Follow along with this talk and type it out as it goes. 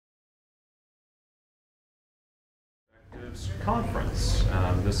Keynote conference.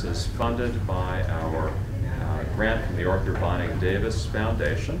 This is funded by our grant from the Arthur Vining Davis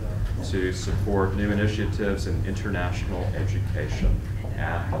Foundation to support new initiatives in international education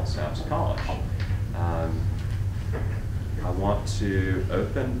at Millsaps College. I want to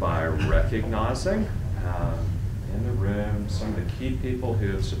open by recognizing in the room some of the key people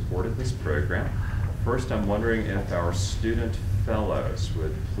who have supported this program. First, I'm wondering if our student fellows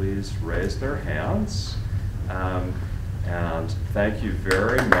would please raise their hands. And thank you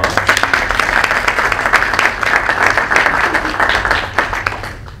very much.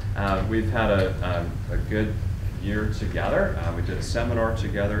 We've had a good year together. We did a seminar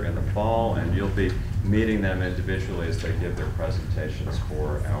together in the fall, and you'll be meeting them individually as they give their presentations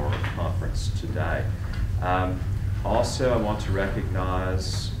for our conference today. Also, I want to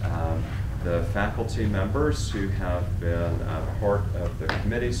recognize the faculty members who have been part of the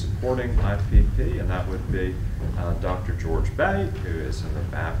committee supporting IPP, and that would be Dr. George Bay, who is in the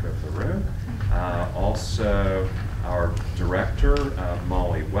back of the room. Also, our director,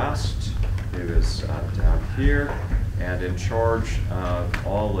 Molly West, who is down here, and in charge of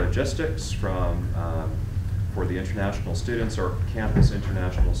all logistics for the international students, our campus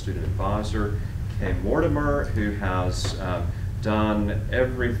international student advisor, Kay Mortimer, who has done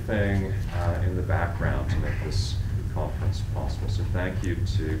everything in the background to make this conference possible. So thank you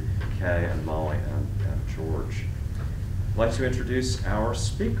to Kay and Molly and George. I'd like to introduce our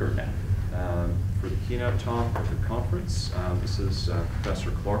speaker now for the keynote talk of the conference. This is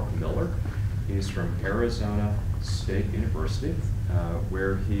Professor Clark Miller. He's from Arizona State University,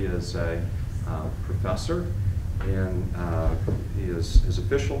 where he is a professor his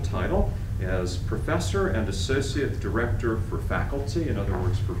official title as Professor and Associate Director for Faculty, in other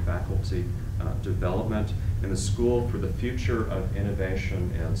words, for Faculty Development in the School for the Future of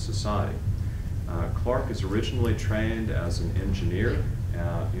Innovation and Society. Clark is originally trained as an engineer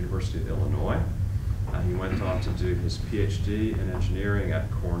at University of Illinois. He went on to do his PhD in engineering at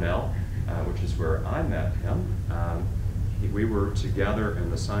Cornell, which is where I met him. We were together in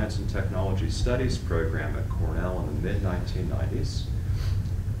the Science and Technology Studies program at Cornell in the mid-1990s.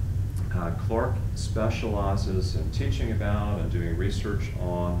 Clark specializes in teaching about and doing research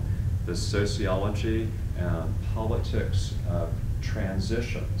on the sociology and politics of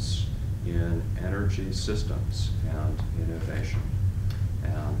transitions in energy systems and innovation.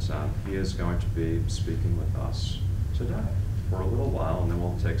 And he is going to be speaking with us today for a little while, and then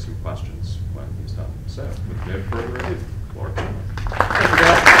we'll take some questions when he's done. So, with no further ado, Clark.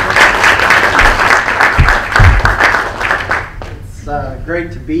 It's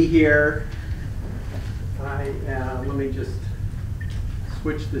great to be here. Let me just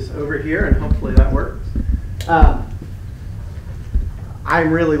switch this over here, and hopefully that works.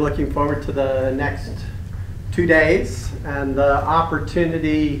 I'm really looking forward to the next 2 days and the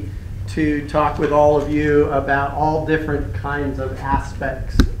opportunity to talk with all of you about all different kinds of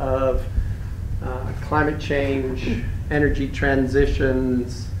aspects of climate change, energy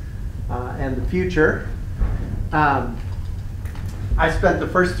transitions, and the future. I spent the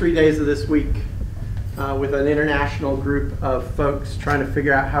first 3 days of this week with an international group of folks trying to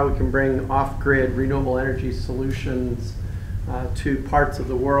figure out how we can bring off-grid renewable energy solutions to parts of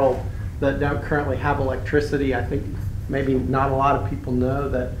the world that don't currently have electricity. I think maybe not a lot of people know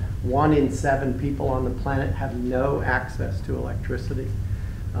that 1 in 7 people on the planet have no access to electricity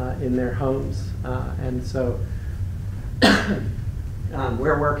in their homes. And so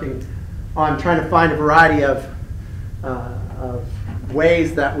we're working on trying to find a variety of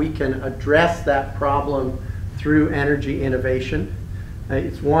ways that we can address that problem through energy innovation.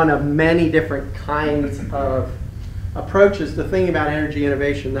 It's one of many different kinds of approaches to thinking about energy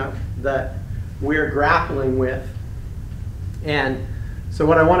innovation that we're grappling with. And so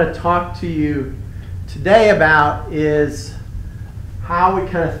what I want to talk to you today about is how we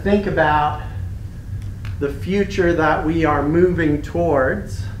kind of think about the future that we are moving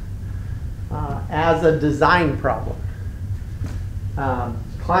towards as a design problem.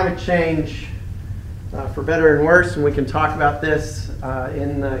 Climate change, for better and worse, and we can talk about this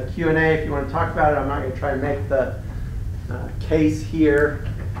in the Q&A if you want to talk about it. I'm not going to try to make the case here.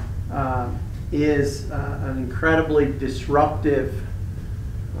 Is an incredibly disruptive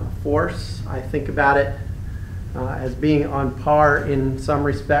force. I think about it as being on par in some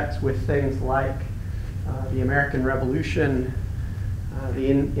respects with things like the American Revolution, the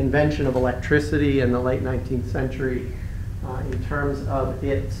invention of electricity in the late 19th century, in terms of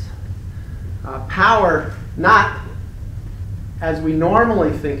its power, not as we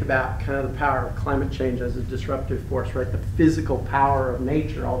normally think about kind of the power of climate change as a disruptive force, right? The physical power of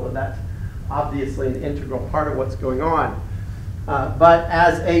nature, although that's obviously an integral part of what's going on, but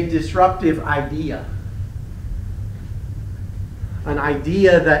as a disruptive idea. An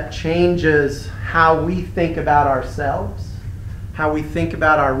idea that changes how we think about ourselves, how we think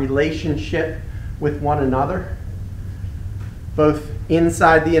about our relationship with one another, both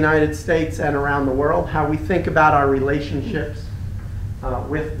inside the United States and around the world, how we think about our relationships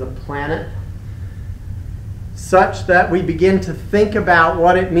with the planet, such that we begin to think about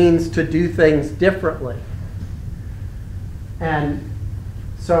what it means to do things differently. And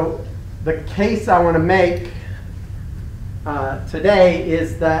so the case I want to make today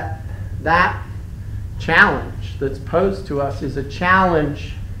is that that challenge that's posed to us is a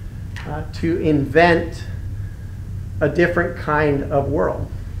challenge to invent a different kind of world.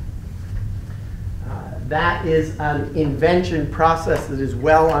 That is an invention process that is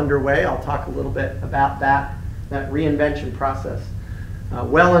well underway. I'll talk a little bit about that reinvention process.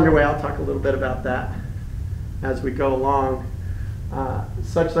 Well underway. I'll talk a little bit about that as we go along,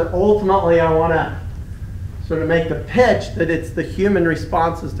 such that ultimately I want to sort of make the pitch that it's the human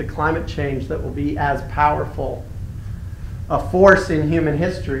responses to climate change that will be as powerful a force in human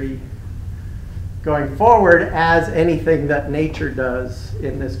history going forward as anything that nature does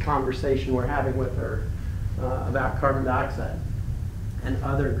in this conversation we're having with her about carbon dioxide and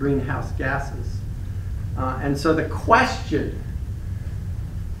other greenhouse gases. And so the question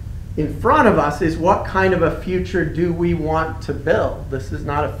in front of us is, what kind of a future do we want to build? This is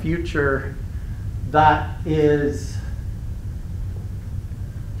not a future that is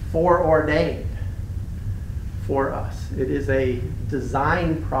foreordained for us. It is a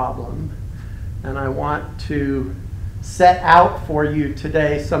design problem, and I want to set out for you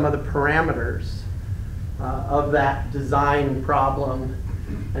today some of the parameters of that design problem,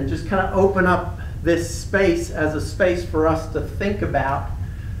 and just kind of open up this space as a space for us to think about,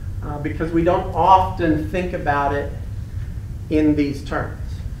 because we don't often think about it in these terms.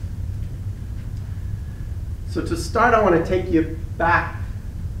 So to start, I want to take you back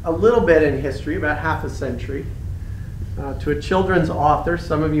a little bit in history, about half a century, to a children's author.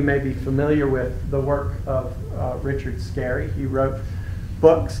 Some of you may be familiar with the work of Richard Scarry. He wrote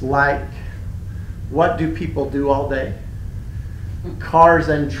books like What Do People Do All Day? Cars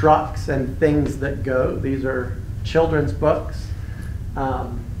and Trucks and Things That Go. These are children's books.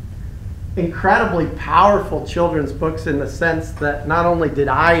 Incredibly powerful children's books in the sense that not only did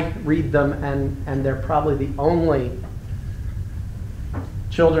I read them, and they're probably the only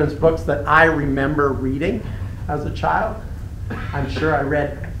children's books that I remember reading as a child. I'm sure I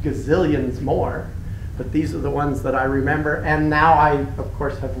read gazillions more, but these are the ones that I remember. And now I, of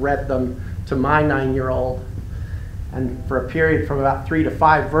course, have read them to my 9-year-old, and for a period from about 3 to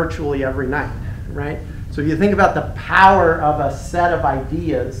 5 virtually every night, right? So if you think about the power of a set of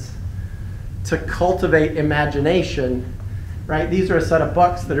ideas to cultivate imagination, right? These are a set of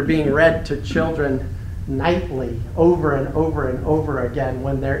books that are being read to children nightly, over and over and over again,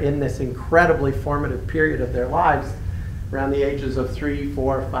 when they're in this incredibly formative period of their lives, around the ages of 3,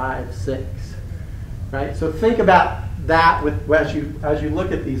 4, 5, 6, right? So think about that as you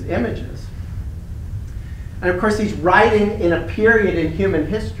look at these images. And of course, he's writing in a period in human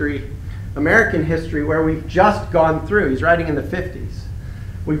history, American history, where we've just gone through. He's writing in the 50s.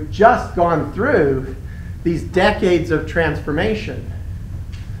 We've just gone through these decades of transformation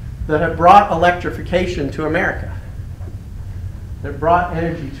that have brought electrification to America, that brought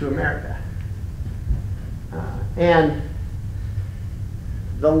energy to America. And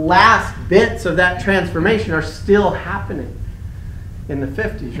the last bits of that transformation are still happening in the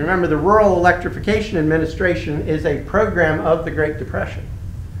 50s. Remember, the Rural Electrification Administration is a program of the Great Depression,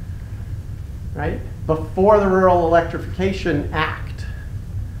 right? Before the Rural Electrification Act,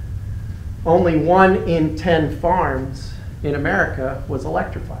 only 1 in 10 farms in America was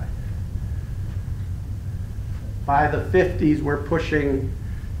electrified. By the 50s, we're pushing,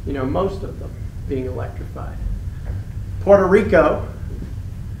 most of them being electrified. Puerto Rico,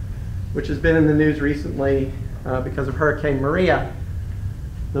 which has been in the news recently because of Hurricane Maria,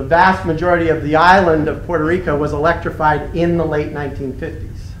 the vast majority of the island of Puerto Rico was electrified in the late 1950s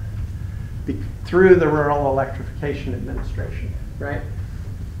through the Rural Electrification Administration, right?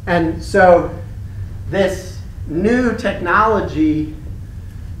 And so this new technology,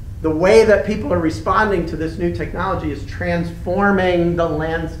 the way that people are responding to this new technology is transforming the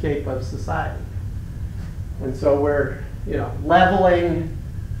landscape of society. And so we're, leveling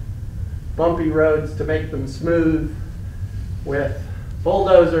bumpy roads to make them smooth with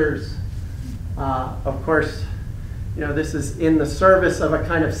bulldozers. Of course, this is in the service of a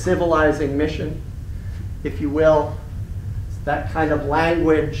kind of civilizing mission, if you will. that kind of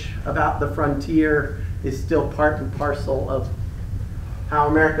language about the frontier is still part and parcel of how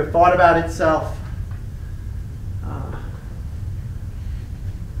America thought about itself.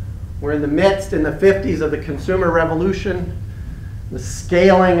 We're in the midst, in the 50s, of the consumer revolution, the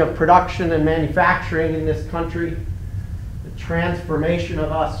scaling of production and manufacturing in this country, the transformation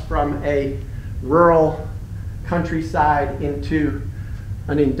of us from a rural countryside into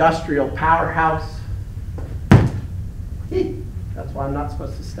an industrial powerhouse. That's why I'm not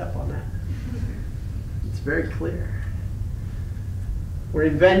supposed to step on that. It's very clear. We're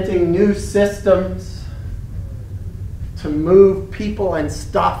inventing new systems to move people and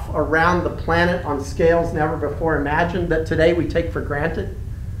stuff around the planet on scales never before imagined that today we take for granted.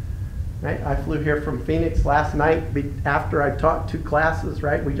 Right? I flew here from Phoenix last night after I taught 2 classes.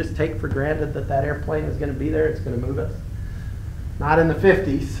 Right? We just take for granted that that airplane is going to be there. It's going to move us. Not in the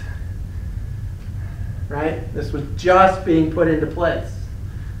 50s. Right? This was just being put into place.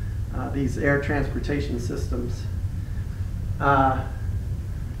 These air transportation systems.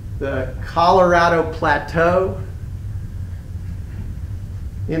 The Colorado Plateau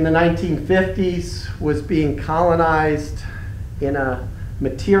in the 1950s was being colonized in a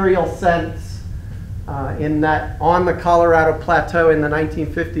material sense, in that on the Colorado Plateau in the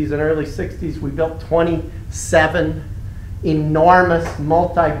 1950s and early 60s, we built 27 enormous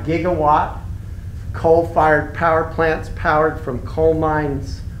multi-gigawatt coal-fired power plants powered from coal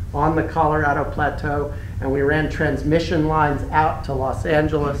mines on the Colorado Plateau, and we ran transmission lines out to Los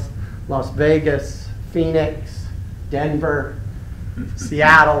Angeles, Las Vegas, Phoenix, Denver,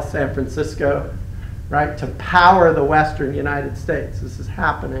 Seattle, San Francisco, right, to power the Western United States. This is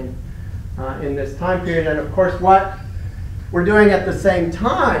happening in this time period. And of course, what we're doing at the same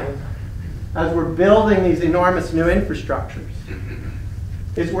time as we're building these enormous new infrastructures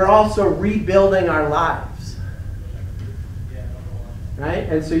is we're also rebuilding our lives. Right?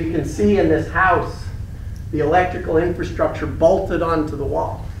 And so you can see in this house the electrical infrastructure bolted onto the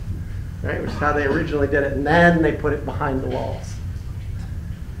wall, right, which is how they originally did it, and then they put it behind the walls.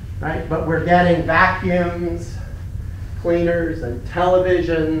 Right? But we're getting vacuums, cleaners, and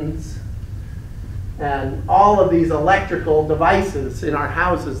televisions, and all of these electrical devices in our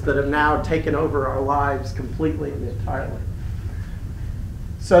houses that have now taken over our lives completely and entirely.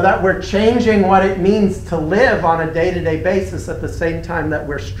 So that we're changing what it means to live on a day-to-day basis at the same time that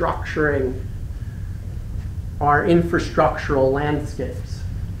we're structuring our infrastructural landscapes.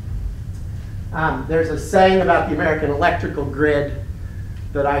 There's a saying about the American electrical grid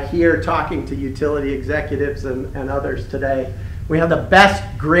that I hear talking to utility executives and others today. We have the best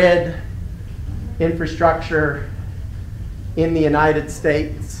grid infrastructure in the United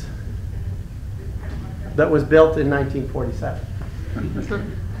States that was built in 1947.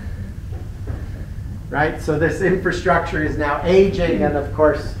 Right? So this infrastructure is now aging, and of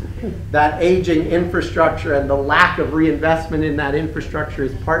course, that aging infrastructure and the lack of reinvestment in that infrastructure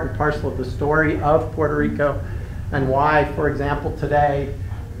is part and parcel of the story of Puerto Rico, and why, for example, today,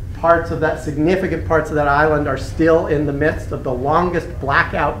 significant parts of that island are still in the midst of the longest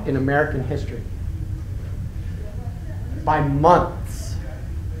blackout in American history. By months.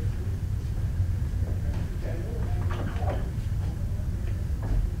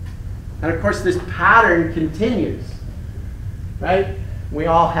 And of course, this pattern continues, right? We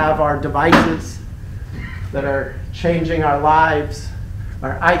all have our devices that are changing our lives,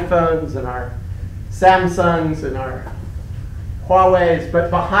 our iPhones and our Samsungs and our Huawei's, but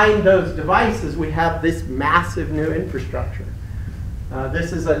behind those devices we have this massive new infrastructure.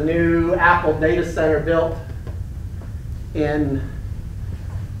 This is a new Apple data center built in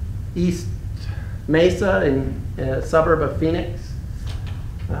East Mesa, in a suburb of Phoenix,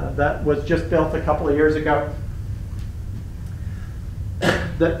 that was just built a couple of years ago,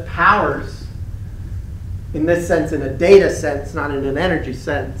 that powers, in this sense, in a data sense, not in an energy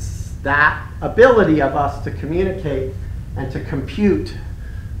sense, that ability of us to communicate and to compute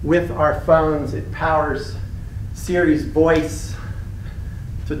with our phones. It powers Siri's voice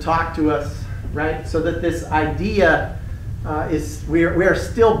to talk to us, right? So that this idea is, we are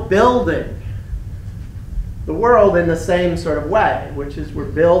still building the world in the same sort of way, which is we're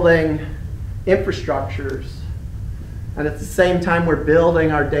building infrastructures, and at the same time we're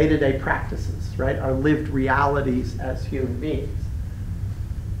building our day-to-day practices, right? Our lived realities as human beings.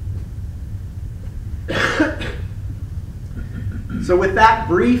 So with that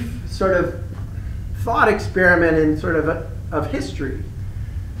brief sort of thought experiment in sort of history,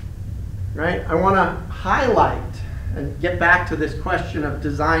 right, I want to highlight and get back to this question of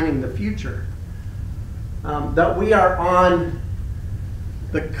designing the future, that we are on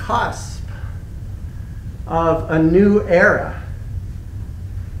the cusp of a new era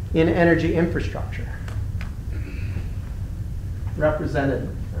in energy infrastructure,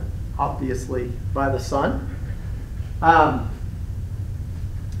 represented obviously by the sun.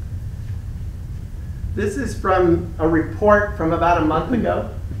 This is from a report from about a month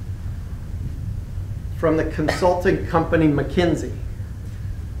ago from the consulting company McKinsey.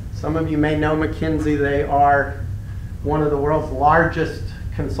 Some of you may know McKinsey. They are one of the world's largest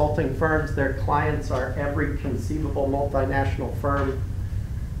consulting firms. Their clients are every conceivable multinational firm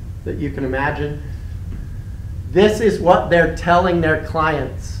that you can imagine. This is what they're telling their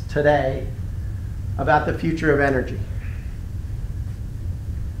clients today about the future of energy.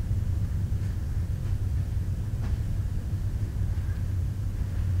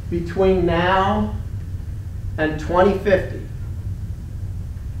 Between now and 2050,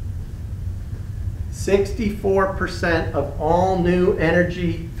 64% of all new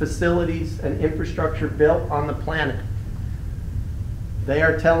energy facilities and infrastructure built on the planet, they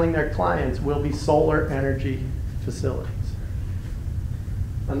are telling their clients, will be solar energy facilities.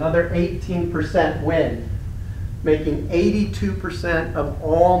 Another 18% wind, making 82% of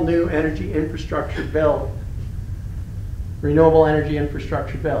all new energy infrastructure built, renewable energy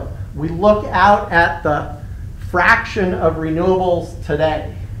infrastructure built. We look out at the fraction of renewables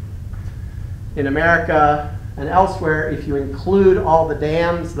today in America and elsewhere. If you include all the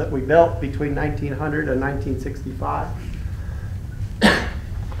dams that we built between 1900 and 1965,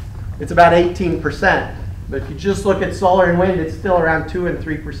 it's about 18%. But if you just look at solar and wind, it's still around 2 and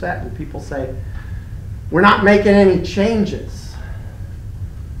 3%. And people say, we're not making any changes.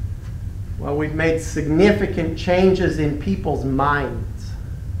 Well, we've made significant changes in people's minds.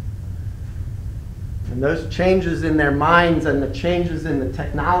 And those changes in their minds and the changes in the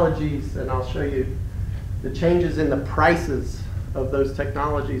technologies, and I'll show you the changes in the prices of those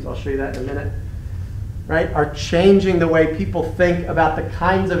technologies, I'll show you that in a minute, right, are changing the way people think about the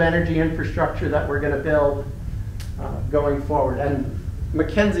kinds of energy infrastructure that we're going to build going forward. And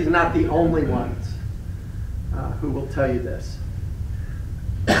McKinsey's not the only ones who will tell you this.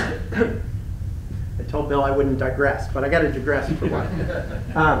 I told Bill I wouldn't digress, but I got to digress for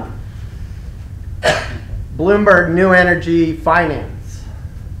one. Bloomberg New Energy Finance,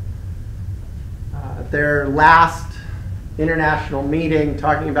 their last international meeting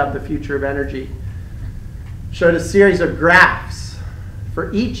talking about the future of energy, showed a series of graphs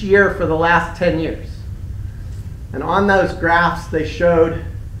for each year for the last 10 years. And on those graphs, they showed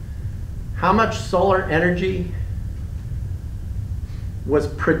how much solar energy was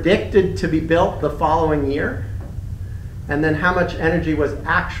predicted to be built the following year, and then how much energy was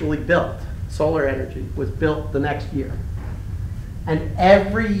actually built. Solar energy was built the next year. And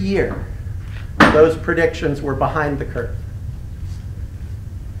every year, those predictions were behind the curve.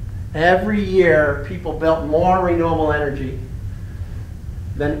 Every year, people built more renewable energy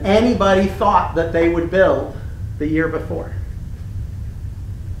than anybody thought that they would build the year before.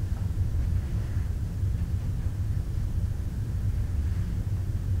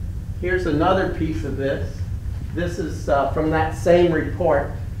 Here's another piece of this. This is from that same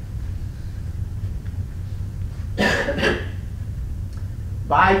report.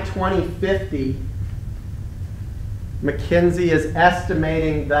 By 2050, McKinsey is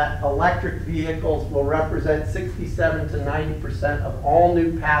estimating that electric vehicles will represent 67 to 90% of all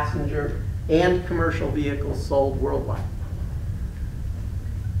new passenger and commercial vehicles sold worldwide.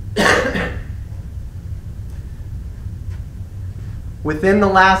 Within the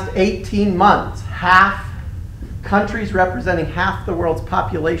last 18 months, countries representing half the world's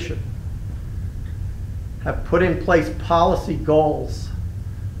population have put in place policy goals.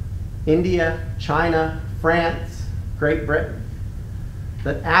 India, China, France, Great Britain,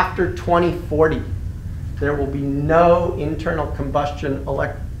 that after 2040, there will be no internal combustion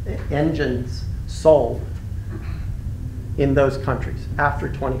engines sold in those countries after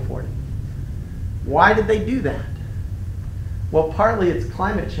 2040. Why did they do that? Well, partly it's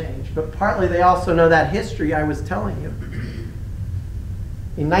climate change, but partly they also know that history I was telling you.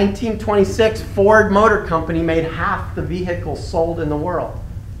 In 1926, Ford Motor Company made half the vehicles sold in the world.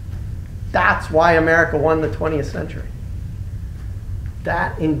 That's why America won the 20th century.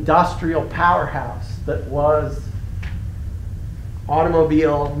 That industrial powerhouse that was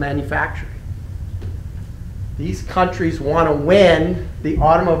automobile manufacturing. These countries want to win the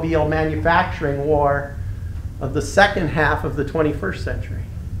automobile manufacturing war of the second half of the 21st century.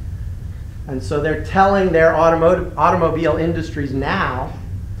 And so they're telling their automobile industries now,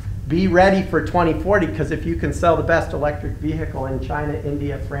 be ready for 2040, because if you can sell the best electric vehicle in China,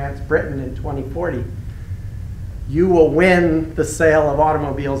 India, France, Britain in 2040, you will win the sale of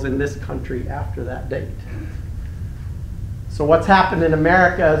automobiles in this country after that date. So what's happened in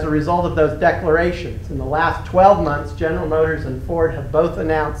America as a result of those declarations? In the last 12 months, General Motors and Ford have both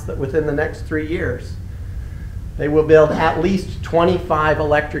announced that within the next 3 years, they will build at least 25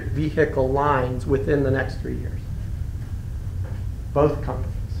 electric vehicle lines within the next 3 years. Both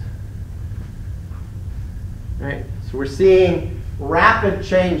companies. Right? So we're seeing rapid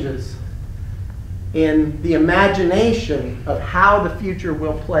changes in the imagination of how the future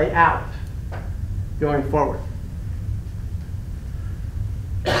will play out going forward.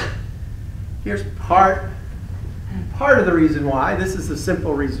 Here's part of the reason why. This is a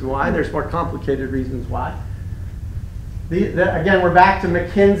simple reason why. There's more complicated reasons why. Again, we're back to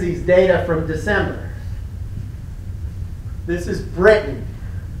McKinsey's data from December. This is Britain,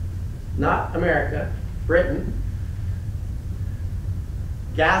 not America, Britain.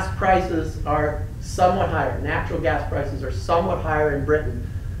 Gas prices are somewhat higher. Natural gas prices are somewhat higher in Britain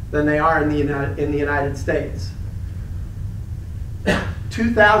than they are in the United States.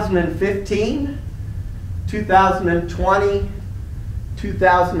 2015, 2020,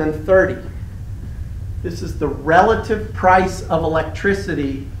 2030. This is the relative price of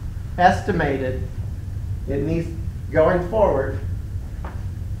electricity estimated in these going forward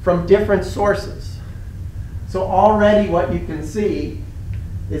from different sources. So already what you can see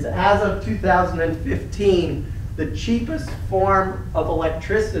is as of 2015, the cheapest form of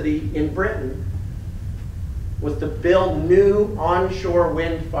electricity in Britain was to build new onshore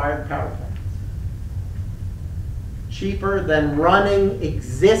wind-fired power plants. Cheaper than running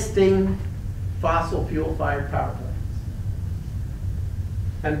existing fossil fuel-fired power plants.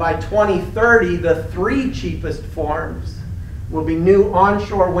 And by 2030, the 3 cheapest forms will be new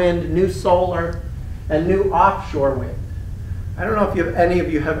onshore wind, new solar, and new offshore wind. I don't know if any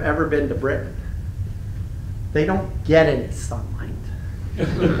of you have ever been to Britain. They don't get any sunlight.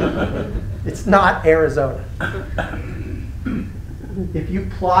 It's not Arizona. If you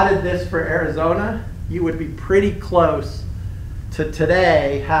plotted this for Arizona, you would be pretty close to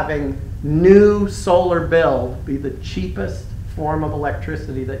today having new solar build be the cheapest form of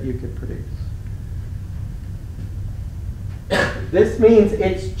electricity that you could produce. This means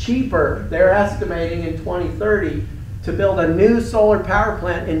it's cheaper, they're estimating in 2030, to build a new solar power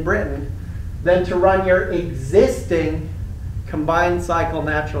plant in Britain than to run your existing combined cycle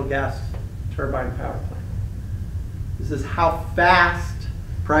natural gas turbine power plant. This is how fast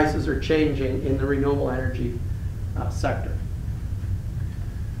prices are changing in the renewable energy sector.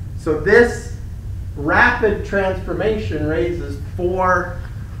 So this rapid transformation raises 4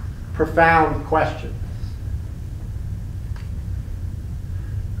 profound questions.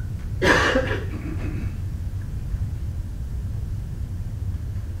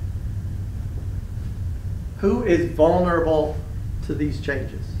 Who is vulnerable to these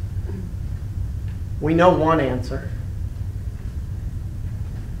changes? We know one answer.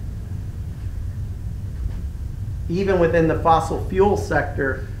 Even within the fossil fuel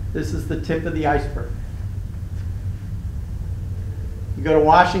sector, this is the tip of the iceberg. You go to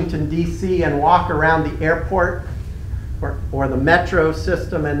Washington, D.C. and walk around the airport or the metro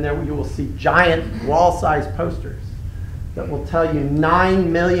system, and there you will see giant wall-sized posters that will tell you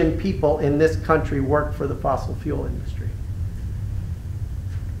 9 million people in this country work for the fossil fuel industry.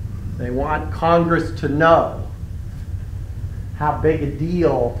 They want Congress to know how big a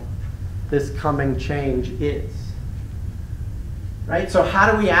deal this coming change is. Right? So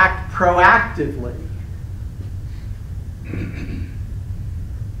how do we act proactively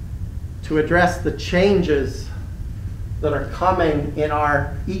to address the changes that are coming in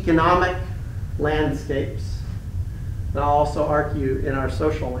our economic landscapes, and I'll also argue in our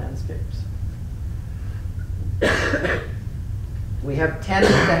social landscapes? We have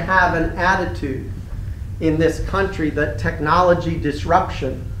tended to have an attitude in this country that technology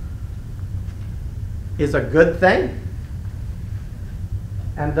disruption is a good thing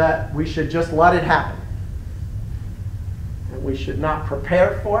and that we should just let it happen. And we should not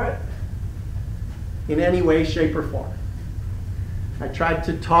prepare for it in any way, shape, or form. I tried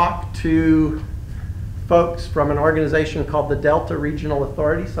to talk to folks from an organization called the Delta Regional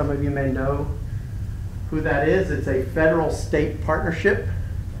Authority. Some of you may know who that is. It's a federal-state partnership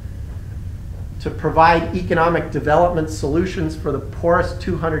to provide economic development solutions for the poorest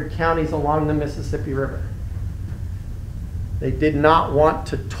 200 counties along the Mississippi River. They did not want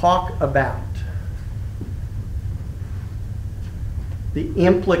to talk about the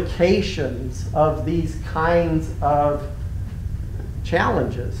implications of these kinds of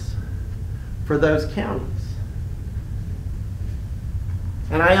challenges for those counties.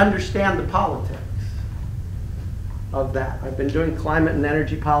 And I understand the politics of that. I've been doing climate and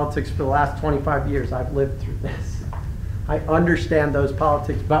energy politics for the last 25 years. I've lived through this. I understand those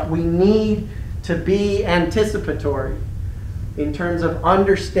politics, but we need to be anticipatory in terms of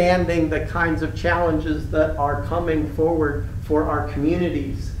understanding the kinds of challenges that are coming forward for our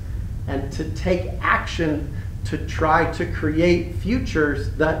communities and to take action to try to create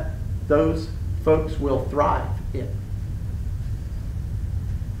futures that those folks will thrive in.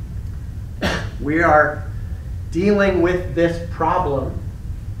 We are dealing with this problem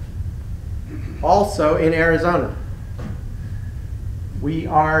also in Arizona. We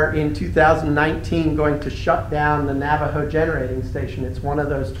are in 2019 going to shut down the Navajo generating station. It's one of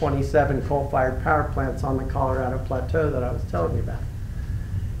those 27 coal-fired power plants on the Colorado Plateau that I was telling you about.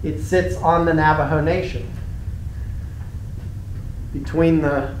 It sits on the Navajo Nation. Between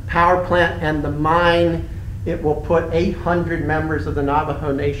the power plant and the mine, it will put 800 members of the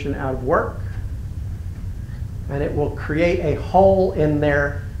Navajo Nation out of work. And it will create a hole in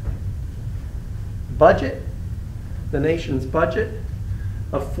their budget, the nation's budget,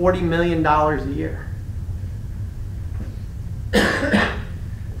 of $40 million a year.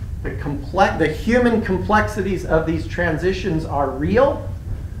 The human complexities of these transitions are real.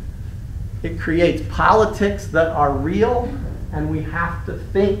 It creates politics that are real, and we have to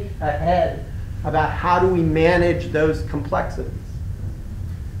think ahead about how do we manage those complexities.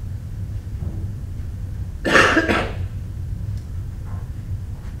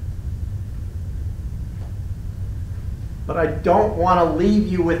 But I don't want to leave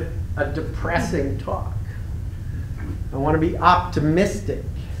you with a depressing talk. I want to be optimistic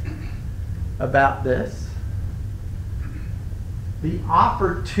about this. The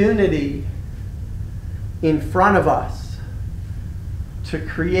opportunity in front of us to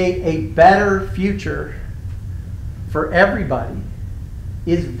create a better future for everybody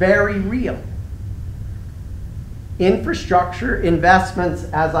is very real. Infrastructure investments,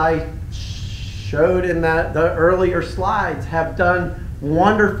 as I showed in the earlier slides, have done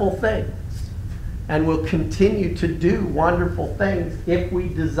wonderful things and will continue to do wonderful things if we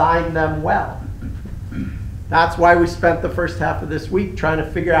design them well. That's why we spent the first half of this week trying to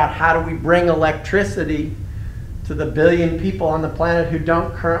figure out how do we bring electricity to the billion people on the planet who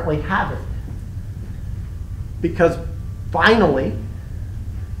don't currently have it. Because finally,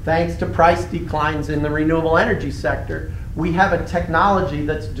 thanks to price declines in the renewable energy sector, we have a technology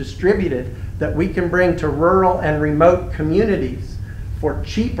that's distributed that we can bring to rural and remote communities for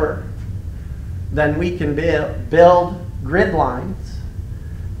cheaper than we can build grid lines.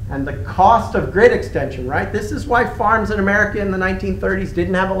 And the cost of grid extension, right? This is why farms in America in the 1930s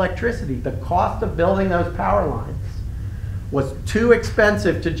didn't have electricity. The cost of building those power lines was too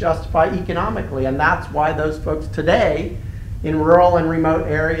expensive to justify economically, and that's why those folks today in rural and remote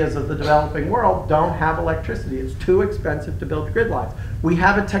areas of the developing world don't have electricity. It's too expensive to build grid lines. We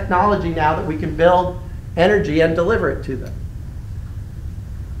have a technology now that we can build energy and deliver it to them.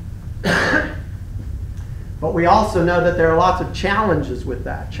 But we also know that there are lots of challenges with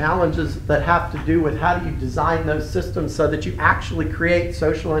that. Challenges that have to do with how do you design those systems so that you actually create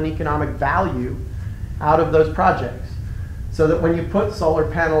social and economic value out of those projects. So that when you put solar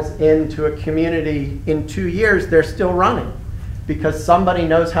panels into a community in 2 years, they're still running because somebody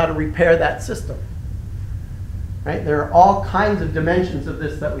knows how to repair that system. Right? There are all kinds of dimensions of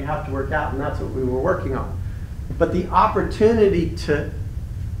this that we have to work out, and that's what we were working on. But the opportunity to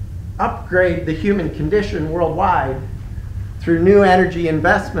upgrade the human condition worldwide through new energy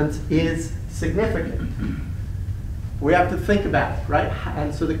investments is significant. We have to think about it, right?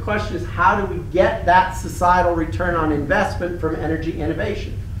 And so the question is, how do we get that societal return on investment from energy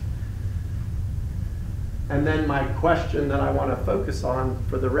innovation? And then my question that I want to focus on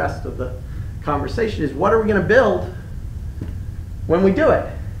for the rest of the conversation is, what are we going to build when we do it?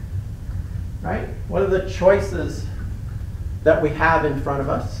 Right? What are the choices that we have in front of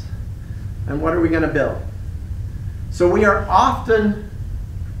us? And what are we going to build? So we are often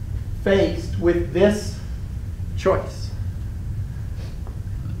faced with this choice.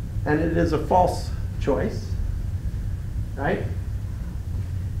 And it is a false choice, right?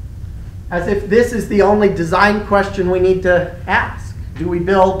 As if this is the only design question we need to ask. Do we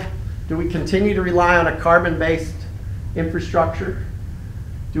continue to rely on a carbon-based infrastructure?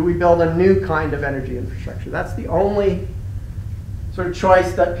 Do we build a new kind of energy infrastructure? That's the only sort of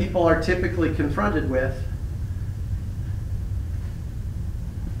choice that people are typically confronted with.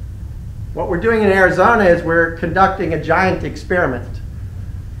 What we're doing in Arizona is we're conducting a giant experiment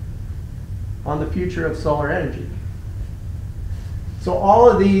on the future of solar energy. So all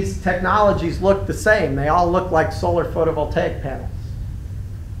of these technologies look the same. They all look like solar photovoltaic panels.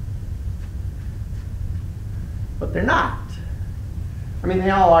 But they're not. I mean, they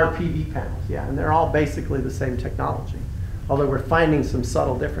all are PV panels, yeah, and they're all basically the same technology. although we're finding some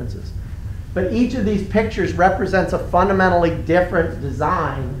subtle differences. But each of these pictures represents a fundamentally different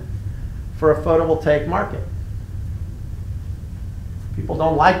design for a photovoltaic market. People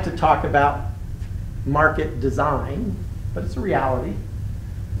don't like to talk about market design, but it's a reality.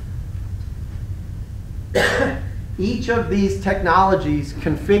 Each of these technologies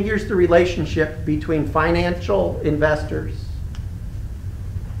configures the relationship between financial investors,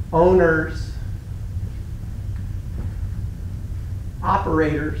 owners,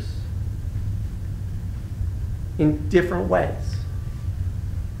 operators in different ways.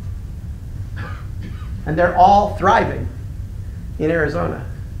 And they're all thriving in Arizona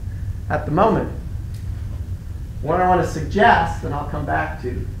at the moment. What I want to suggest, and I'll come back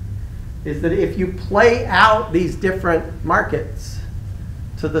to, is that if you play out these different markets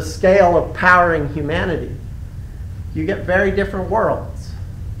to the scale of powering humanity, you get very different worlds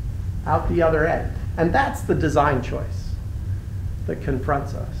out the other end. And that's the design choice that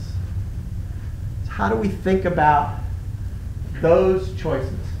confronts us. So how do we think about those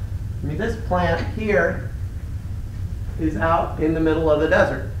choices? I mean, this plant here is out in the middle of the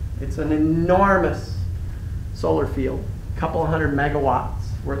desert. It's an enormous solar field, a couple 100 megawatts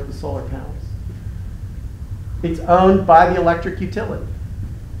worth of solar panels. It's owned by the electric utility.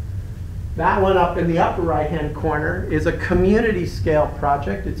 That one up in the upper right-hand corner is a community scale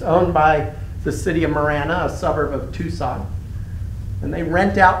project. It's owned by the city of Marana, a suburb of Tucson. And they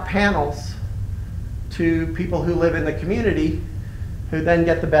rent out panels to people who live in the community who then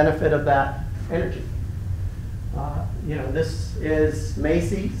get the benefit of that energy. This is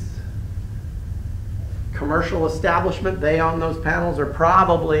Macy's, commercial establishment. They own those panels, or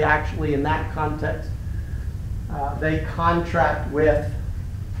probably actually in that context, they contract with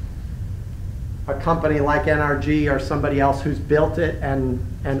a company like NRG or somebody else who's built it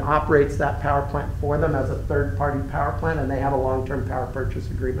and operates that power plant for them as a third-party power plant, and they have a long-term power purchase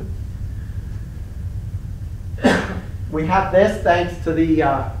agreement. We have this thanks to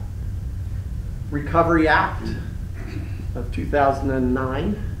the Recovery Act of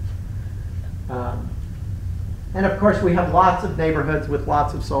 2009. And of course, we have lots of neighborhoods with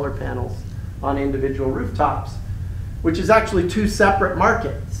lots of solar panels on individual rooftops, which is actually two separate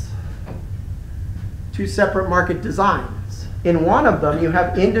markets, two separate market designs. In one of them, you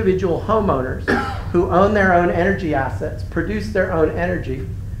have individual homeowners who own their own energy assets, produce their own energy,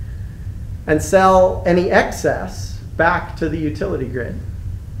 and sell any excess back to the utility grid.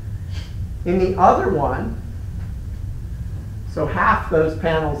 In the other one, so half those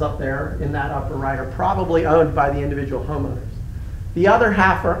panels up there in that upper right are probably owned by the individual homeowners. The other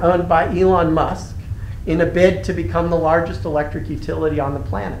half are owned by Elon Musk in a bid to become the largest electric utility on the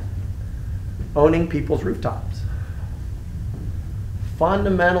planet, owning people's rooftops.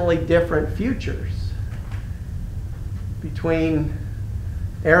 Fundamentally different futures between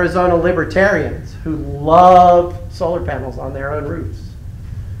Arizona libertarians who love solar panels on their own roofs,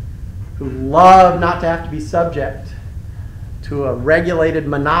 who love not to have to be subject to a regulated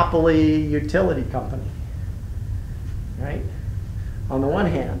monopoly utility company, right? On the one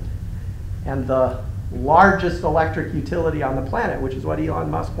hand, and the largest electric utility on the planet, which is what Elon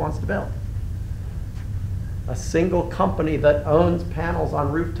Musk wants to build. A single company that owns panels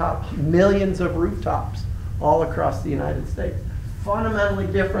on rooftops, millions of rooftops all across the United States. Fundamentally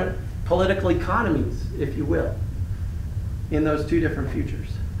different political economies, if you will, in those two different futures.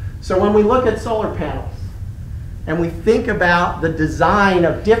 So when we look at solar panels, and we think about the design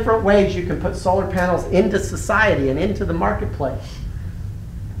of different ways you can put solar panels into society and into the marketplace,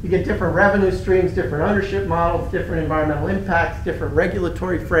 you get different revenue streams, different ownership models, different environmental impacts, different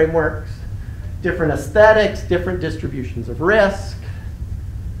regulatory frameworks, different aesthetics, different distributions of risk,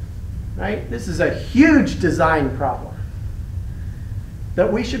 right? This is a huge design problem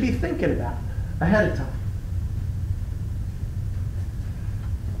that we should be thinking about ahead of time.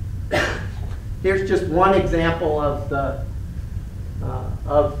 Here's just one example of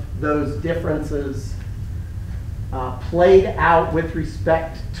those differences played out with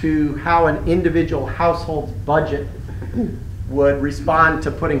respect to how an individual household's budget would respond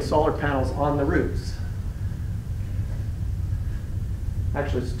to putting solar panels on the roofs.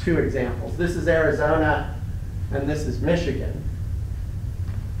 Actually, it's two examples. This is Arizona, and this is Michigan.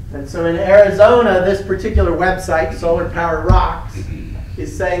 And so in Arizona, this particular website, Solar Power Rocks,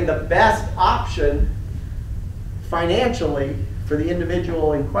 is saying the best option financially for the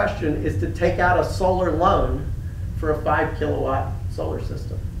individual in question is to take out a solar loan for a 5 kilowatt solar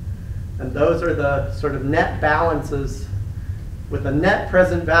system. And those are the sort of net balances with a net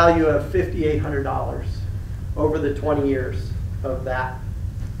present value of $5,800 over the 20 years of that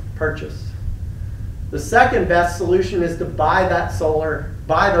purchase. The second best solution is to buy those solar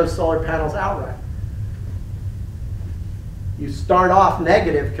panels outright. You start off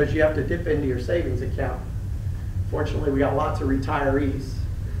negative because you have to dip into your savings account. Fortunately, we got lots of retirees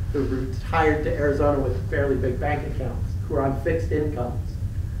who retired to Arizona with fairly big bank accounts, who are on fixed incomes,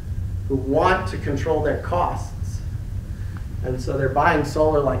 who want to control their costs. And so they're buying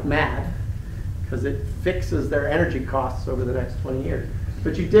solar like mad because it fixes their energy costs over the next 20 years.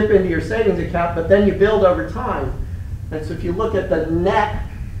 But you dip into your savings account, but then you build over time. And so if you look at the net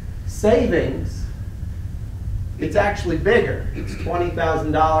savings, it's actually bigger. It's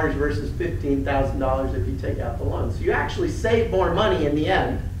 $20,000 versus $15,000 if you take out the loan. So you actually save more money in the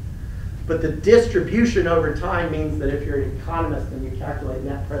end. But the distribution over time means that if you're an economist and you calculate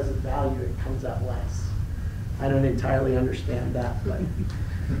net present value, it comes out less. I don't entirely understand that, but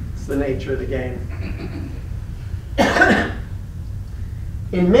it's the nature of the game.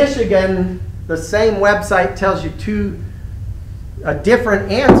 In Michigan, the same website tells you a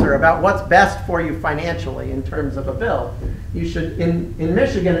different answer about what's best for you financially in terms of a bill. You should, in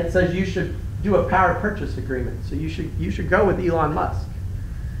Michigan, it says you should do a power purchase agreement. So you should go with Elon Musk.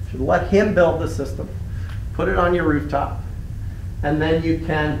 You should let him build the system, put it on your rooftop, and then you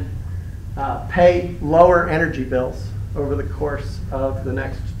can pay lower energy bills over the course of the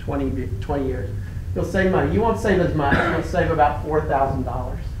next 20 years. You'll save money. You won't save as much. You'll save about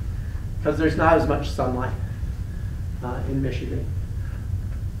 $4,000 because there's not as much sunlight in Michigan.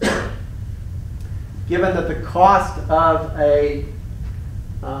 Given that the cost of a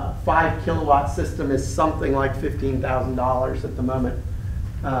 5 kilowatt system is something like $15,000 at the moment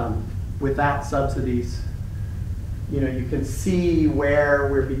without subsidies, you can see where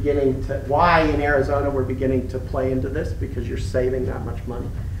we're beginning to, why in Arizona we're beginning to play into this, because you're saving that much money.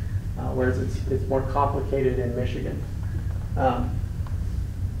 Whereas it's more complicated in Michigan.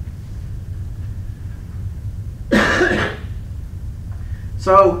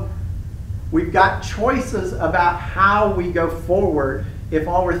 So we've got choices about how we go forward if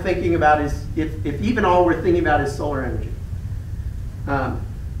all we're thinking about is, if even all we're thinking about is solar energy.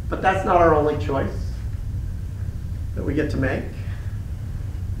 But that's not our only choice that we get to make.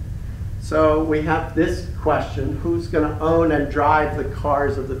 So we have this question: who's going to own and drive the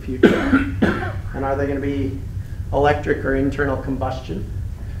cars of the future? And are they going to be electric or internal combustion?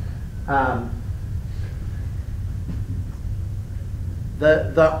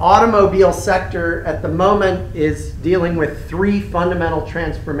 The automobile sector at the moment is dealing with 3 fundamental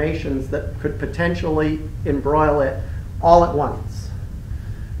transformations that could potentially embroil it all at once.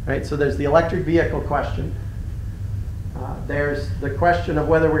 Right? So there's the electric vehicle question. There's the question of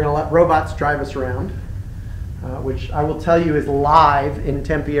whether we're going to let robots drive us around, which I will tell you is live in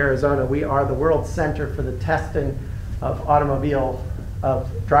Tempe, Arizona. We are the world center for the testing of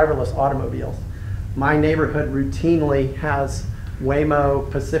driverless automobiles. My neighborhood routinely has Waymo,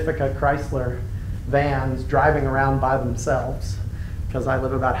 Pacifica, Chrysler vans driving around by themselves, because I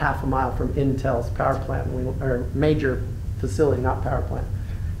live about half a mile from Intel's power plant, or major facility, not power plant.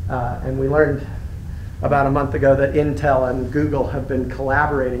 And we learned about a month ago that Intel and Google have been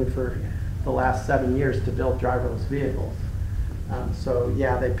collaborating for the last 7 years to build driverless vehicles. So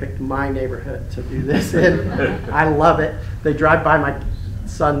yeah, they picked my neighborhood to do this in. I love it. They drive by my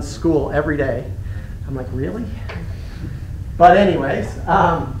son's school every day. I'm like, really? But anyways,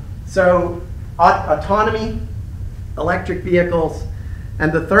 so autonomy, electric vehicles,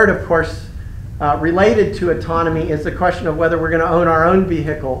 and the third, of course, related to autonomy is the question of whether we're going to own our own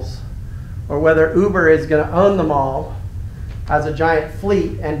vehicles, or whether Uber is going to own them all as a giant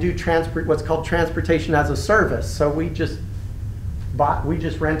fleet and do what's called transportation as a service. So we just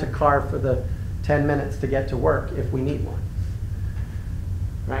rent a car for the 10 minutes to get to work if we need one,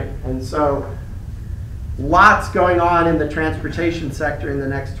 right? And so lots going on in the transportation sector in the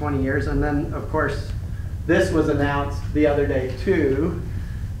next 20 years. And then, of course, this was announced the other day too.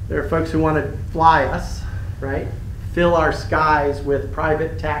 There are folks who want to fly us, right? Fill our skies with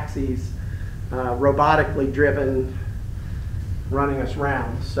private taxis, robotically driven, running us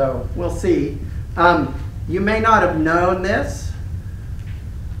around. So we'll see. You may not have known this.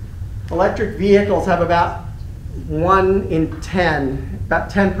 Electric vehicles have about 1 in 10, about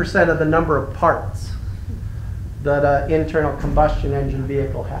 10% of the number of parts that an internal combustion engine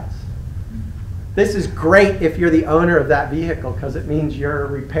vehicle has. This is great if you're the owner of that vehicle, because it means your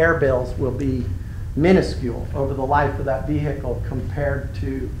repair bills will be minuscule over the life of that vehicle compared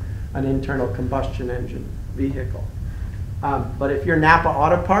to an internal combustion engine vehicle. But if you're Napa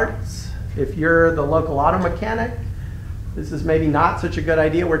Auto Parts, if you're the local auto mechanic, this is maybe not such a good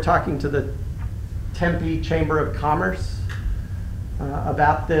idea. We're talking to the Tempe Chamber of Commerce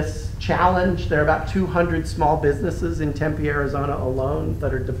about this challenge. There are about 200 small businesses in Tempe, Arizona alone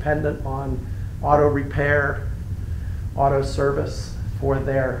that are dependent on auto repair, auto service for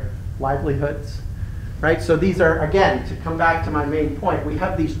their livelihoods, right? So these are, again, to come back to my main point, we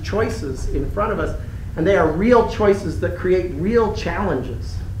have these choices in front of us, and they are real choices that create real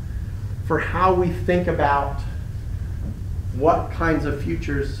challenges for how we think about what kinds of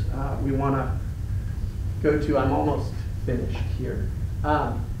futures we want to go to. I'm almost finished here.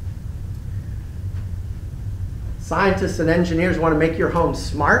 Scientists and engineers want to make your home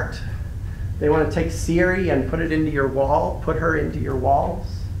smart. They want to take Siri and put it into your wall, put her into your walls,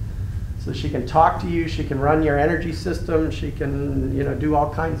 so she can talk to you, she can run your energy system, she can, do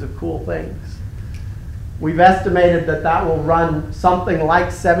all kinds of cool things. We've estimated that that will run something like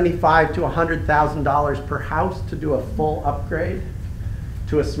 $75,000 to $100,000 per house to do a full upgrade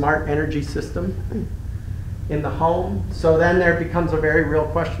to a smart energy system in the home. So then there becomes a very real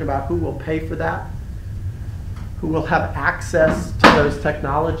question about who will pay for that, who will have access to those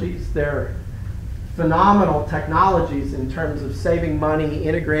technologies. They're phenomenal technologies in terms of saving money,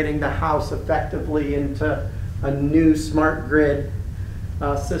 integrating the house effectively into a new smart grid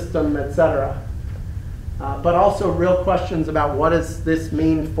system, etc. But also real questions about what does this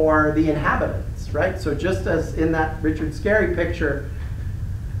mean for the inhabitants, right? So just as in that Richard Scarry picture,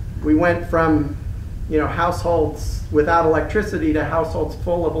 we went from households without electricity to households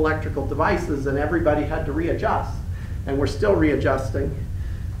full of electrical devices, and everybody had to readjust. And we're still readjusting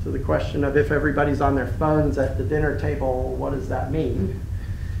to the question of if everybody's on their phones at the dinner table, what does that mean,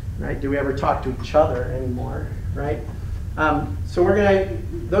 right? Do we ever talk to each other anymore, right? So we're going to,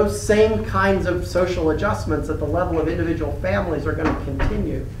 those same kinds of social adjustments at the level of individual families are going to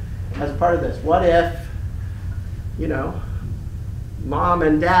continue as part of this. What if, mom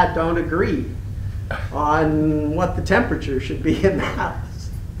and dad don't agree on what the temperature should be in the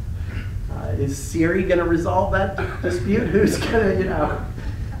house? Is Siri going to resolve that dispute? Who's going to,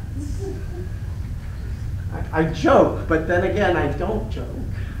 I joke, but then again, I don't joke.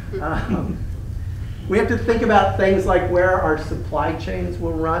 We have to think about things like where our supply chains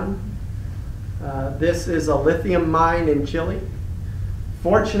will run. This is a lithium mine in Chile.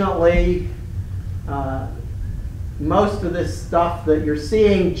 Fortunately, most of this stuff that you're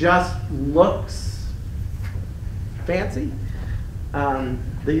seeing just looks fancy.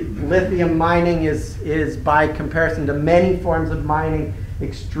 The lithium mining is, by comparison to many forms of mining,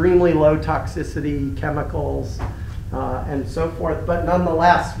 extremely low toxicity chemicals and so forth. But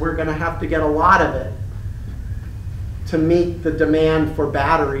nonetheless, we're going to have to get a lot of it to meet the demand for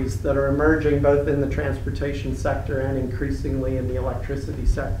batteries that are emerging both in the transportation sector and increasingly in the electricity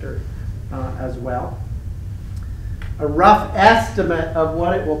sector as well. A rough estimate of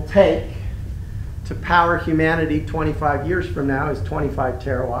what it will take to power humanity 25 years from now is 25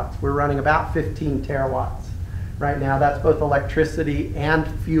 terawatts. We're running about 15 terawatts right now. That's both electricity and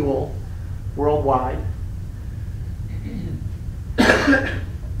fuel worldwide.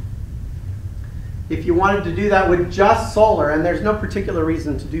 If you wanted to do that with just solar, and there's no particular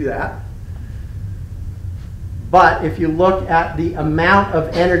reason to do that, but if you look at the amount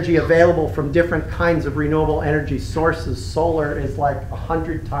of energy available from different kinds of renewable energy sources, solar is like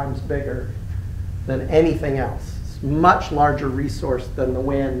 100 times bigger than anything else. It's a much larger resource than the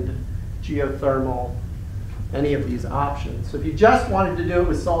wind, geothermal, any of these options. So if you just wanted to do it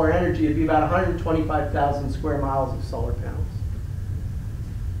with solar energy, it'd be about 125,000 square miles of solar panels.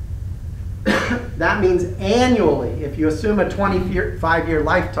 That means annually, if you assume a 25-year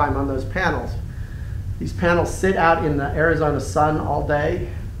lifetime on those panels, these panels sit out in the Arizona sun all day.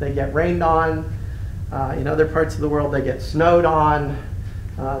 They get rained on. In other parts of the world, they get snowed on.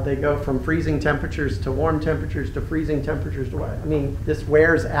 They go from freezing temperatures to warm temperatures to freezing temperatures to what? I mean, this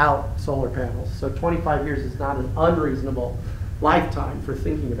wears out solar panels. So 25 years is not an unreasonable lifetime for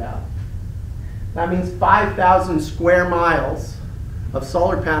thinking about. That means 5,000 square miles of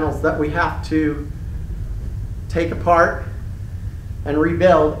solar panels that we have to take apart and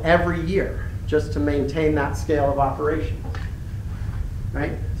rebuild every year just to maintain that scale of operation.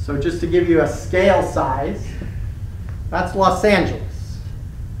 Right? So just to give you a scale size, that's Los Angeles.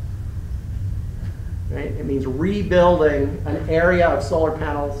 Right? It means rebuilding an area of solar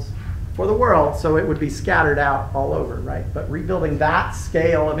panels for the world so it would be scattered out all over, right? But rebuilding that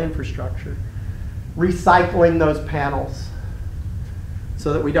scale of infrastructure, recycling those panels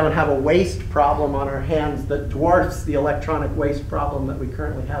so that we don't have a waste problem on our hands that dwarfs the electronic waste problem that we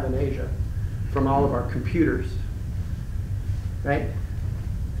currently have in Asia from all of our computers, right?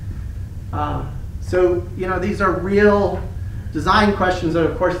 So, these are real design questions, and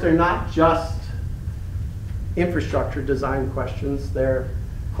of course they're not just infrastructure design questions. They're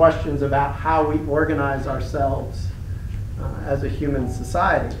questions about how we organize ourselves as a human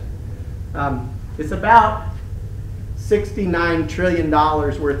society. It's about $69 trillion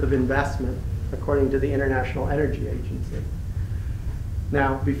worth of investment, according to the International Energy Agency.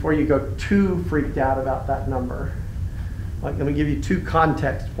 Now, before you go too freaked out about that number, let me give you 2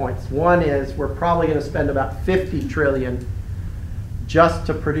 context points. One is we're probably going to spend about $50 trillion just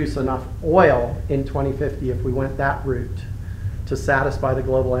to produce enough oil in 2050 if we went that route to satisfy the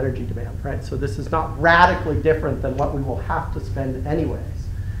global energy demand, right? So this is not radically different than what we will have to spend anyways,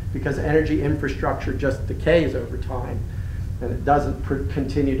 because energy infrastructure just decays over time, and it doesn't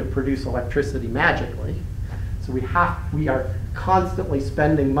continue to produce electricity magically. So we are constantly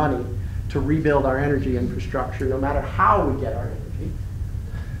spending money to rebuild our energy infrastructure, no matter how we get our energy.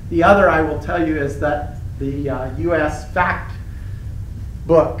 The other I will tell you is that the US fact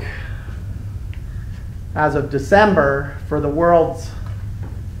book, as of December, for the world's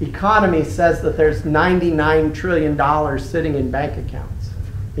economy, says that there's $99 trillion sitting in bank accounts,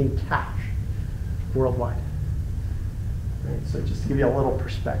 in cash, worldwide. Right? So just to give you a little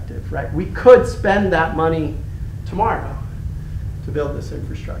perspective, right? We could spend that money tomorrow to build this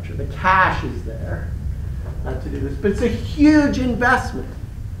infrastructure. The cash is there to do this, but it's a huge investment,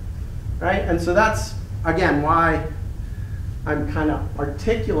 right? And so that's, again, why I'm kind of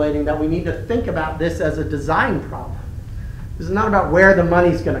articulating that we need to think about this as a design problem. This is not about where the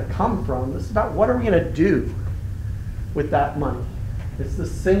money's going to come from. This is about what are we going to do with that money. It's the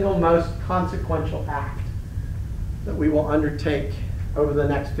single most consequential act that we will undertake over the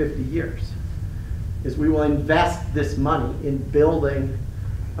next 50 years, is we will invest this money in building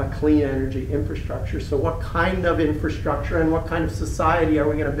a clean energy infrastructure. So what kind of infrastructure and what kind of society are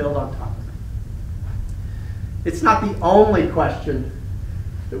we going to build on top of it? It's not the only question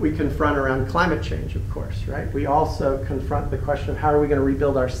that we confront around climate change, of course, right? We also confront the question of how are we going to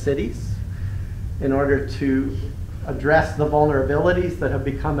rebuild our cities in order to address the vulnerabilities that have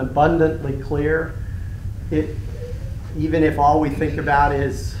become abundantly clear. Even if all we think about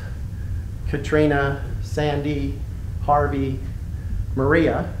is Katrina, Sandy, Harvey,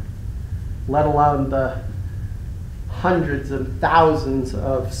 Maria, let alone the hundreds and thousands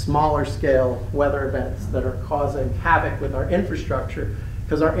of smaller scale weather events that are causing havoc with our infrastructure,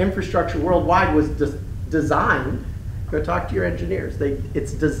 because our infrastructure worldwide was designed, go talk to your engineers,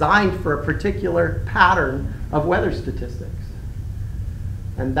 it's designed for a particular pattern of weather statistics.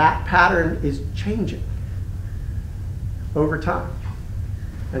 And that pattern is changing over time.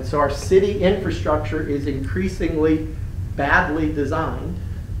 And so our city infrastructure is increasingly badly designed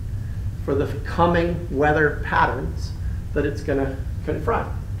for the coming weather patterns that it's going to confront.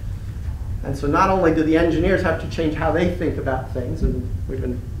 And so not only do the engineers have to change how they think about things, and we've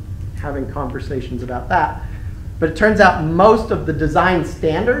been having conversations about that, but it turns out most of the design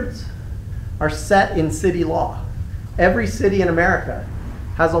standards are set in city law. Every city in America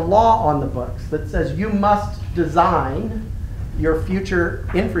has a law on the books that says you must design your future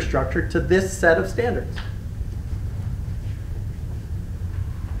infrastructure to this set of standards.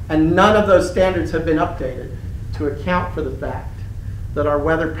 And none of those standards have been updated to account for the fact that our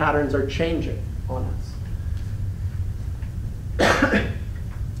weather patterns are changing on us.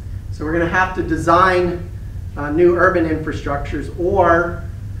 So we're going to have to design new urban infrastructures, or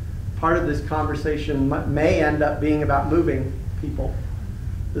part of this conversation may end up being about moving people.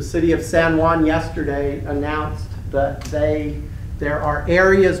 The city of San Juan yesterday announced that there are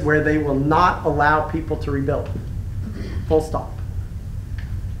areas where they will not allow people to rebuild. Full stop.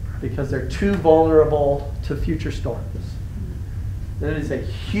 Because they're too vulnerable to future storms. That is a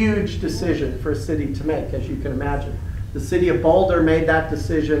huge decision for a city to make, as you can imagine. The city of Boulder made that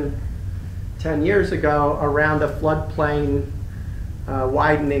decision 10 years ago around a floodplain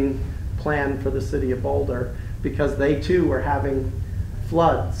widening plan for the city of Boulder, because they too were having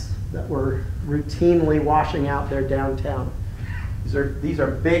floods that were routinely washing out their downtown. These are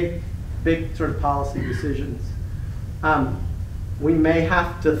big sort of policy decisions. We may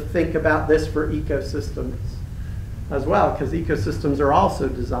have to think about this for ecosystems as well, because ecosystems are also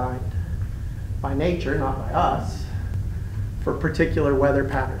designed by nature, not by us, for particular weather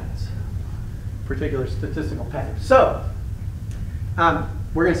patterns, particular statistical patterns. So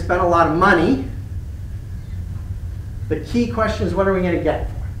we're going to spend a lot of money. The key question is, what are we going to get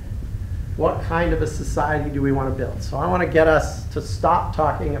for it? What kind of a society do we want to build? So I want to get us to stop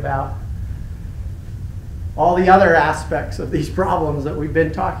talking about all the other aspects of these problems that we've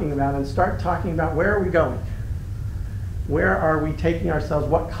been talking about and start talking about, where are we going? Where are we taking ourselves?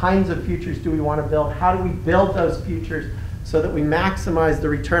 What kinds of futures do we want to build? How do we build those futures so that we maximize the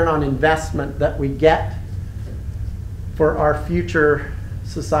return on investment that we get for our future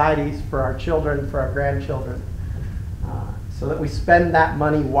societies, for our children, for our grandchildren, so that we spend that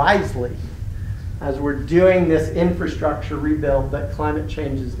money wisely as we're doing this infrastructure rebuild that climate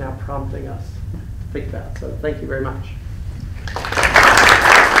change is now prompting us to think about. So thank you very much.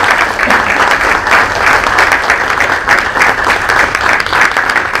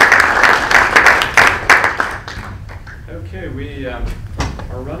 Okay, we are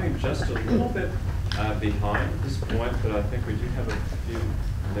running just a little bit behind at this point, but I think we do have a few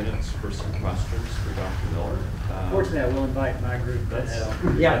minutes for some questions for Dr. Miller. Fortunately, I will invite my group to head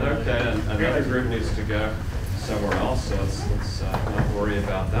on. Yeah, okay, and another group needs to go somewhere else, so let's not worry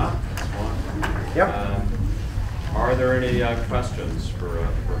about that. That's fine. Yep. Are there any questions for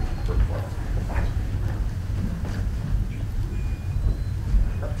Clark?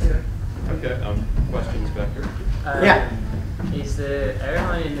 Okay, questions back here? Yeah. Is the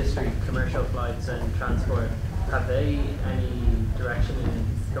airline industry, commercial flights and transport, have they any direction in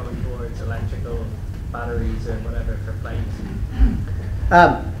going towards electrical batteries or whatever for planes?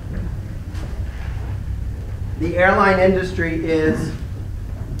 The airline industry is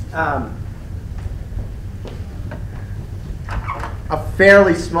a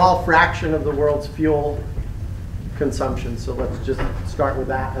fairly small fraction of the world's fuel consumption. So let's just start with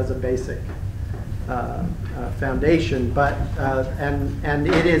that as a basic foundation. But and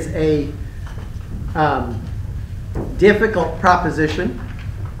it is a difficult proposition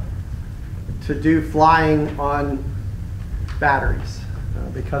to do flying on batteries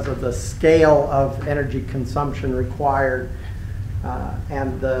because of the scale of energy consumption required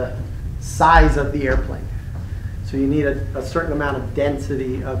and the size of the airplane. So you need a certain amount of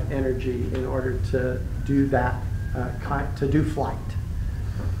density of energy in order to do that, to do flight.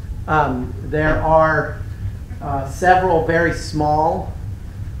 There are several very small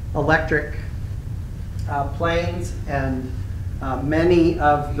electric planes, and many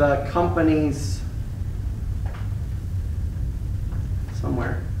of the companies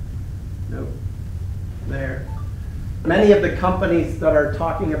somewhere, nope, there. Many of the companies that are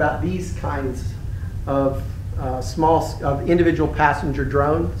talking about these kinds of individual passenger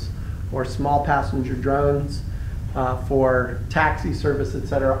drones or small passenger drones for taxi service, et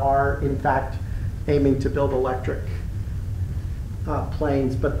cetera, are in fact aiming to build electric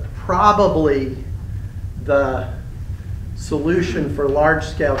planes. But probably the solution for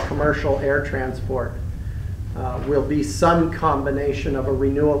large-scale commercial air transport will be some combination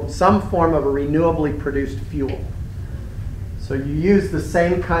of some form of a renewably produced fuel. So you use the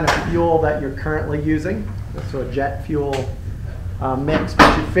same kind of fuel that you're currently using, so a jet fuel mix,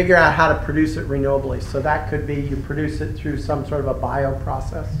 but you figure out how to produce it renewably. So that could be you produce it through some sort of a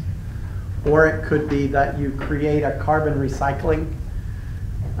bioprocess, or it could be that you create a carbon recycling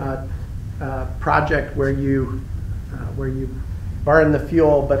project where you burn the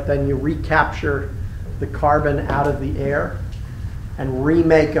fuel, but then you recapture the carbon out of the air and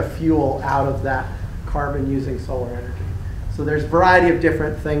remake a fuel out of that carbon using solar energy. So there's a variety of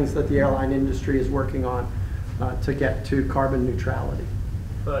different things that the airline industry is working on to get to carbon neutrality.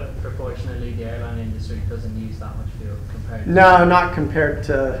 But proportionally, the airline industry doesn't use that much fuel compared to... No, not compared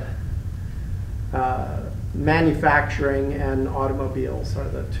to manufacturing, and automobiles are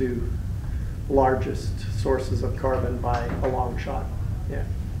the two largest sources of carbon by a long shot. Yeah.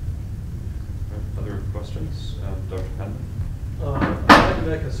 Other questions? Dr. Penman? I'd like to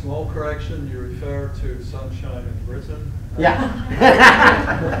make a small correction. You refer to sunshine in Britain. Yeah.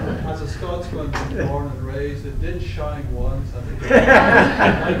 As a Scotsman born and raised, it did shine once. I think it was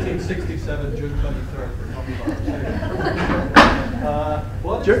 1967, June 23rd, for conversation.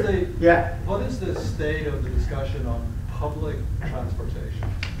 What is the state of the discussion on public transportation?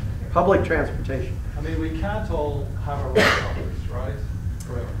 Public transportation. I mean, we can't all have our own cars, right?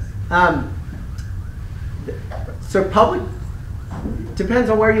 Forever. So public depends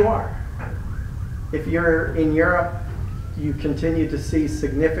on where you are. If you're in Europe, you continue to see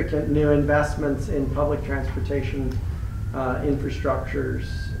significant new investments in public transportation infrastructures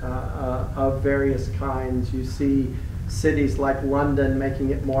of various kinds. You see cities like London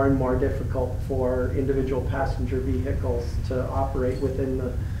making it more and more difficult for individual passenger vehicles to operate within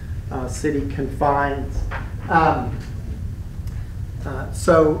the city confines.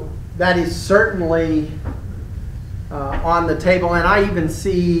 So that is certainly on the table, and I even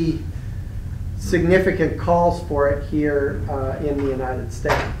see significant calls for it here in the United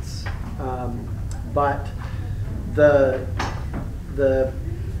States. But there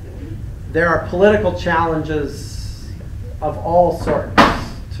are political challenges of all sorts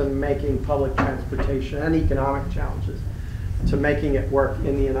to making public transportation, and economic challenges to making it work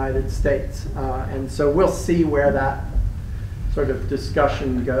in the United States. And so we'll see where that sort of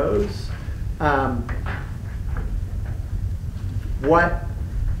discussion goes.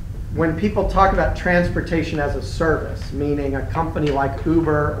 When people talk about transportation as a service, meaning a company like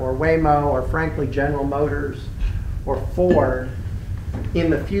Uber or Waymo or frankly General Motors or Ford in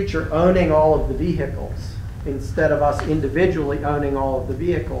the future owning all of the vehicles instead of us individually owning all of the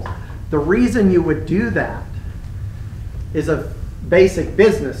vehicles, the reason you would do that is a basic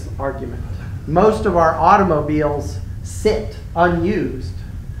business argument. Most of our automobiles sit unused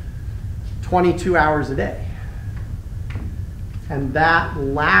 22 hours a day. And that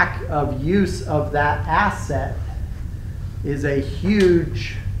lack of use of that asset is a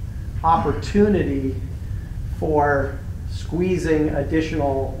huge opportunity for squeezing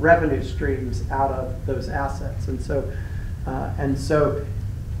additional revenue streams out of those assets. And so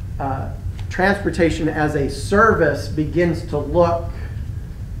transportation as a service begins to look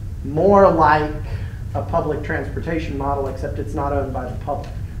more like a public transportation model, except it's not owned by the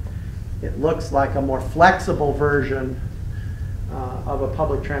public. It looks like a more flexible version of a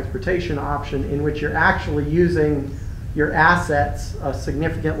public transportation option in which you're actually using your assets a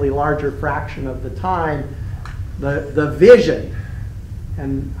significantly larger fraction of the time. The vision,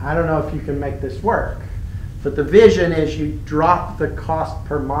 and I don't know if you can make this work, but the vision is you drop the cost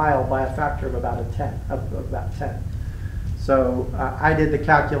per mile by a factor of about 10. So I did the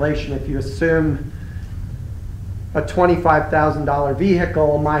calculation. If you assume a $25,000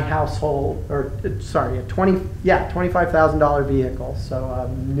 vehicle, my household, or sorry, a $25,000 vehicle. So a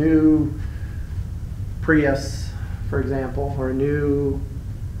new Prius, for example, or a new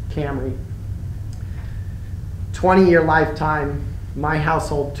Camry. 20-year lifetime, my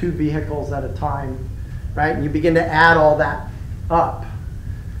household, 2 vehicles at a time, right? And you begin to add all that up.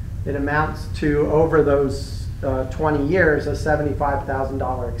 It amounts to, over those 20 years, a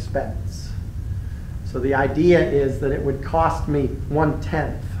 $75,000 expense. So the idea is that it would cost me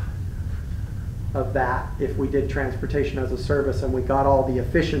 1/10 of that if we did transportation as a service and we got all the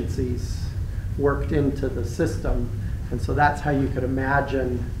efficiencies worked into the system. And so that's how you could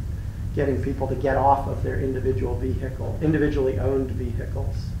imagine getting people to get off of their individually owned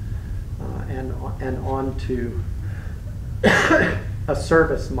vehicles and onto a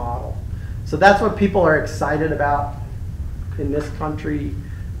service model. So that's what people are excited about in this country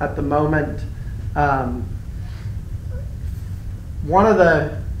at the moment. One of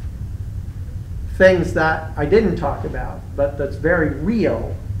the things that I didn't talk about, but that's very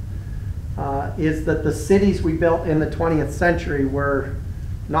real, is that the cities we built in the 20th century were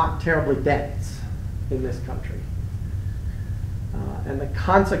not terribly dense in this country. And the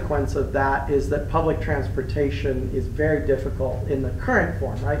consequence of that is that public transportation is very difficult in the current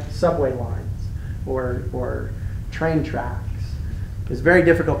form, right? Subway lines or train tracks. It's very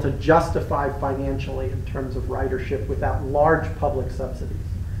difficult to justify financially in terms of ridership without large public subsidies.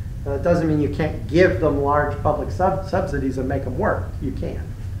 Now, that doesn't mean you can't give them large public subsidies and make them work. You can.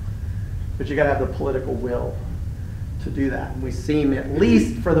 But you got to have the political will to do that. And we seem, at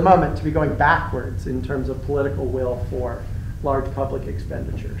least for the moment, to be going backwards in terms of political will for large public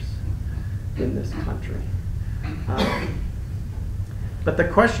expenditures in this country. But the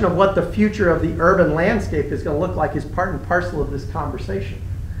question of what the future of the urban landscape is going to look like is part and parcel of this conversation.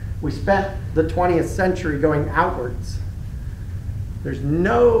 We spent the 20th century going outwards. There's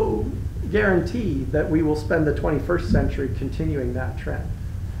no guarantee that we will spend the 21st century continuing that trend.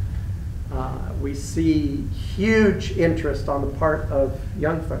 We see huge interest on the part of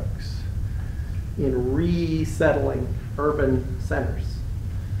young folks in resettling urban centers,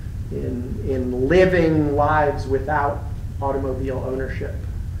 in living lives without automobile ownership,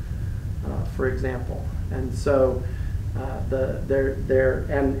 for example. And so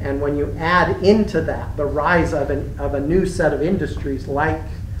and when you add into that the rise of a new set of industries like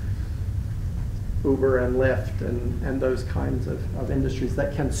Uber and Lyft and those kinds of industries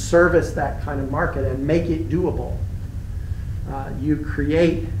that can service that kind of market and make it doable, you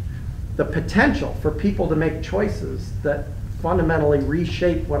create the potential for people to make choices that fundamentally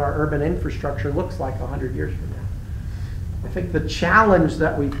reshape what our urban infrastructure looks like 100 years from now. I think the challenge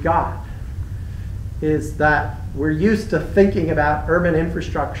that we've got is that we're used to thinking about urban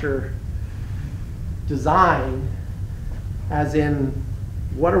infrastructure design as in,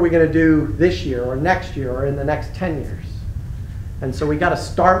 what are we going to do this year or next year or in the next 10 years? And so we got to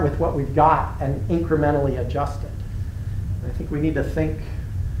start with what we've got and incrementally adjust it. And I think we need to think,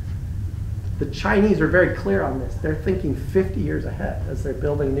 the Chinese are very clear on this. They're thinking 50 years ahead as they're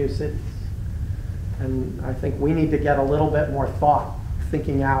building new cities. And I think we need to get a little bit more thought,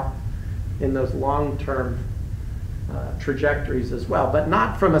 thinking out in those long-term trajectories as well, but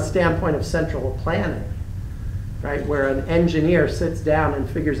not from a standpoint of central planning, right? Where an engineer sits down and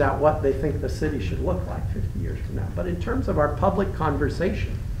figures out what they think the city should look like 50 years from now. But in terms of our public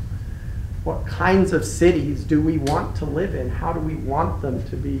conversation, what kinds of cities do we want to live in? How do we want them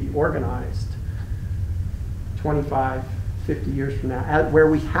to be organized 25, 50 years from now, where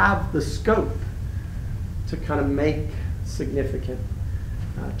we have the scope to kind of make significant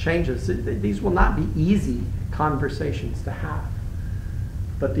changes? These will not be easy conversations to have.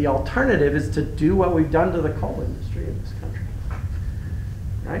 But the alternative is to do what we've done to the coal industry in this country,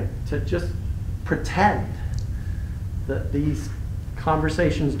 right? To just pretend that these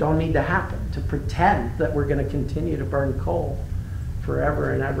conversations don't need to happen, to pretend that we're going to continue to burn coal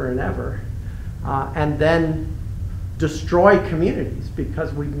forever and ever and ever, and then destroy communities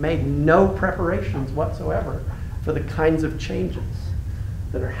because we've made no preparations whatsoever for the kinds of changes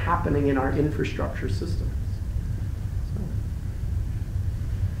that are happening in our infrastructure systems.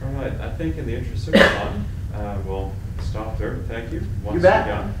 All right, I think in the interest of time, we'll stop there. Thank you once You bet.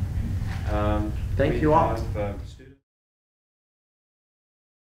 again. Thank you all. We have,